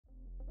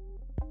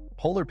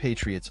Polar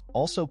Patriots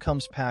also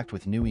comes packed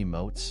with new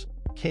emotes,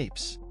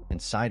 capes,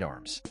 and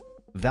sidearms.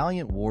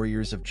 Valiant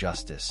Warriors of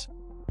Justice.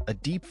 A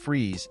deep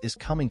freeze is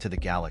coming to the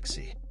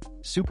galaxy.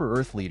 Super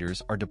Earth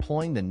leaders are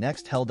deploying the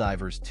next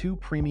Helldivers 2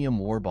 Premium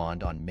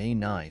Warbond on May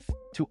 9th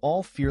to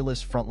all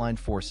fearless frontline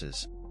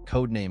forces,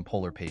 codename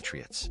Polar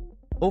Patriots.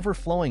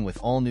 Overflowing with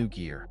all new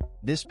gear,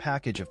 this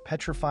package of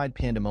petrified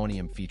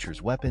pandemonium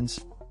features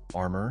weapons,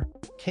 armor,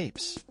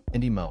 capes,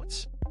 and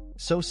emotes.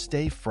 So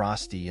stay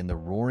frosty in the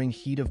roaring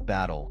heat of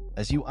battle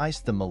as you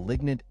ice the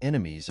malignant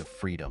enemies of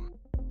freedom.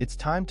 It's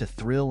time to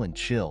thrill and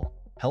chill,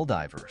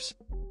 Helldivers.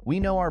 We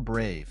know our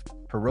brave,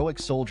 heroic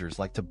soldiers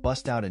like to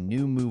bust out a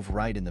new move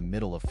right in the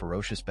middle of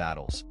ferocious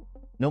battles,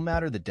 no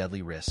matter the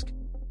deadly risk.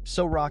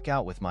 So rock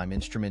out with mime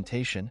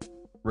instrumentation,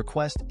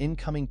 request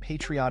incoming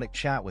patriotic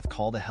chat with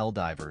Call to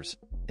Helldivers,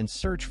 and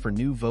search for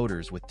new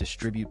voters with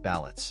distribute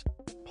ballots.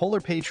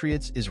 Polar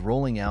Patriots is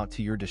rolling out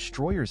to your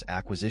Destroyer's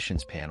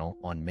Acquisitions panel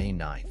on May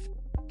 9th.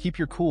 Keep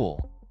your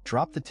cool,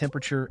 drop the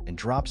temperature, and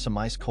drop some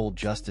ice-cold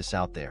justice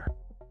out there.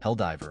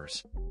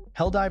 Helldivers.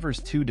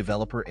 Helldivers 2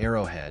 developer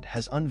Arrowhead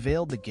has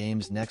unveiled the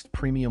game's next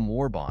premium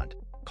warbond,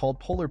 called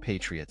Polar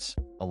Patriots,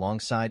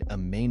 alongside a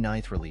May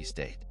 9th release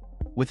date.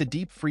 With a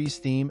deep freeze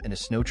theme and a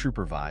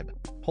snowtrooper vibe,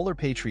 Polar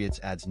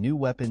Patriots adds new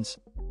weapons,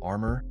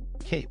 armor,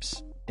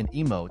 capes, and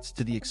emotes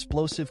to the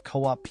explosive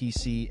co-op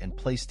PC and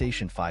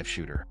PlayStation 5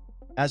 shooter.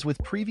 As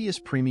with previous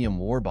premium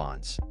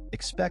warbonds,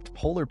 expect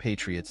Polar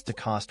Patriots to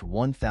cost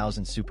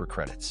 1,000 super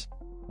credits.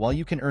 While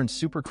you can earn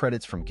super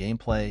credits from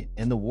gameplay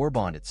and the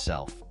warbond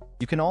itself,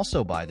 you can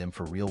also buy them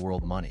for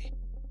real-world money.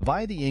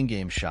 Via the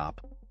in-game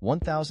shop,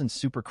 1,000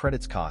 super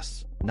credits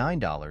costs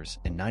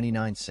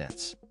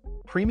 $9.99.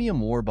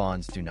 Premium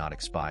warbonds do not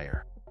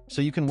expire,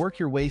 so you can work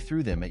your way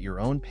through them at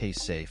your own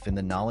pace, safe in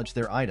the knowledge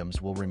their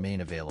items will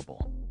remain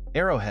available.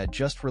 Arrowhead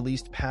just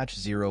released patch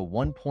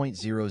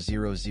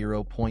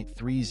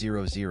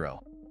 01.000.300,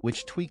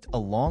 which tweaked a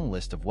long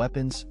list of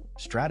weapons,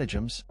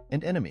 stratagems,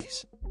 and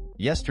enemies.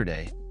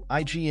 Yesterday,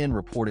 IGN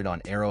reported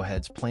on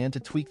Arrowhead's plan to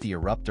tweak the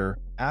Eruptor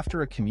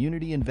after a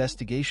community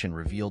investigation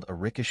revealed a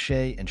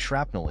ricochet and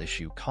shrapnel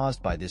issue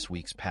caused by this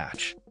week's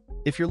patch.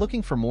 If you're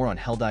looking for more on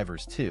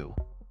Helldivers 2,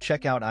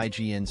 check out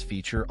IGN's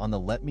feature on the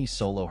Let Me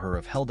Solo Her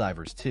of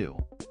Helldivers 2,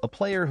 a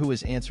player who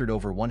has answered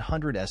over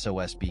 100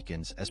 SOS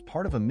beacons as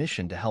part of a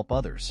mission to help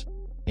others.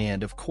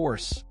 And, of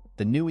course,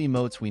 the new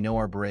emotes we know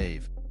are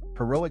brave.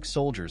 Heroic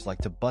soldiers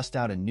like to bust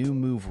out a new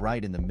move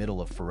right in the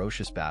middle of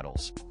ferocious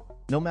battles,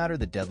 no matter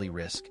the deadly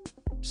risk.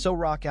 So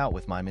rock out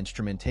with mime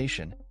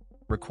instrumentation,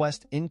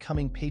 request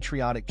incoming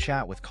patriotic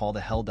chat with Call to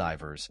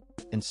Helldivers,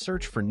 and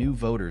search for new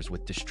voters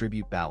with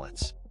distribute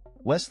ballots.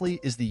 Wesley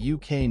is the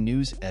UK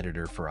news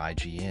editor for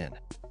IGN.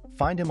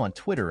 Find him on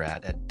Twitter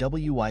at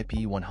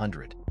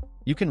WIP100.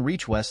 You can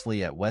reach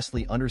Wesley at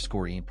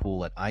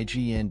Wesley_Eatpool at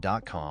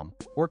IGN.com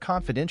or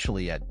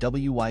confidentially at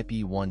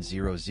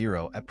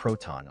WIP100 at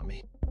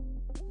Protonomy.